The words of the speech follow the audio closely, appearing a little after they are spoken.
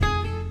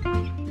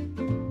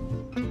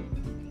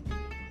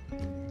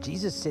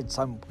Jesus said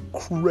some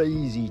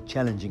crazy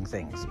challenging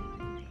things.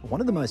 One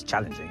of the most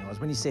challenging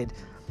was when he said,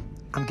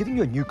 I'm giving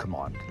you a new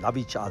command, love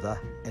each other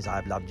as I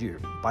have loved you.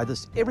 By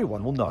this,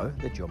 everyone will know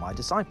that you're my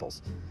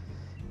disciples.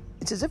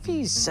 It's as if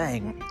he's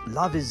saying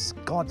love is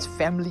God's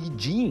family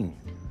gene.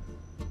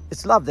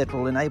 It's love that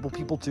will enable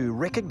people to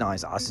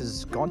recognize us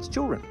as God's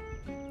children.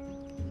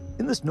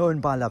 In this Known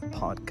by Love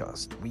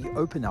podcast, we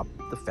open up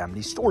the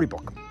family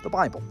storybook, the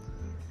Bible,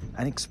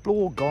 and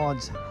explore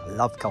God's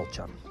love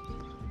culture,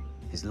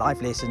 his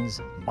life lessons,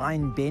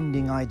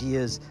 mind-bending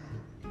ideas,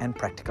 and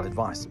practical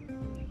advice.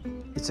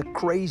 It's a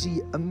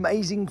crazy,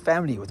 amazing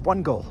family with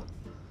one goal: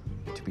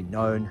 to be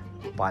known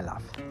by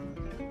love.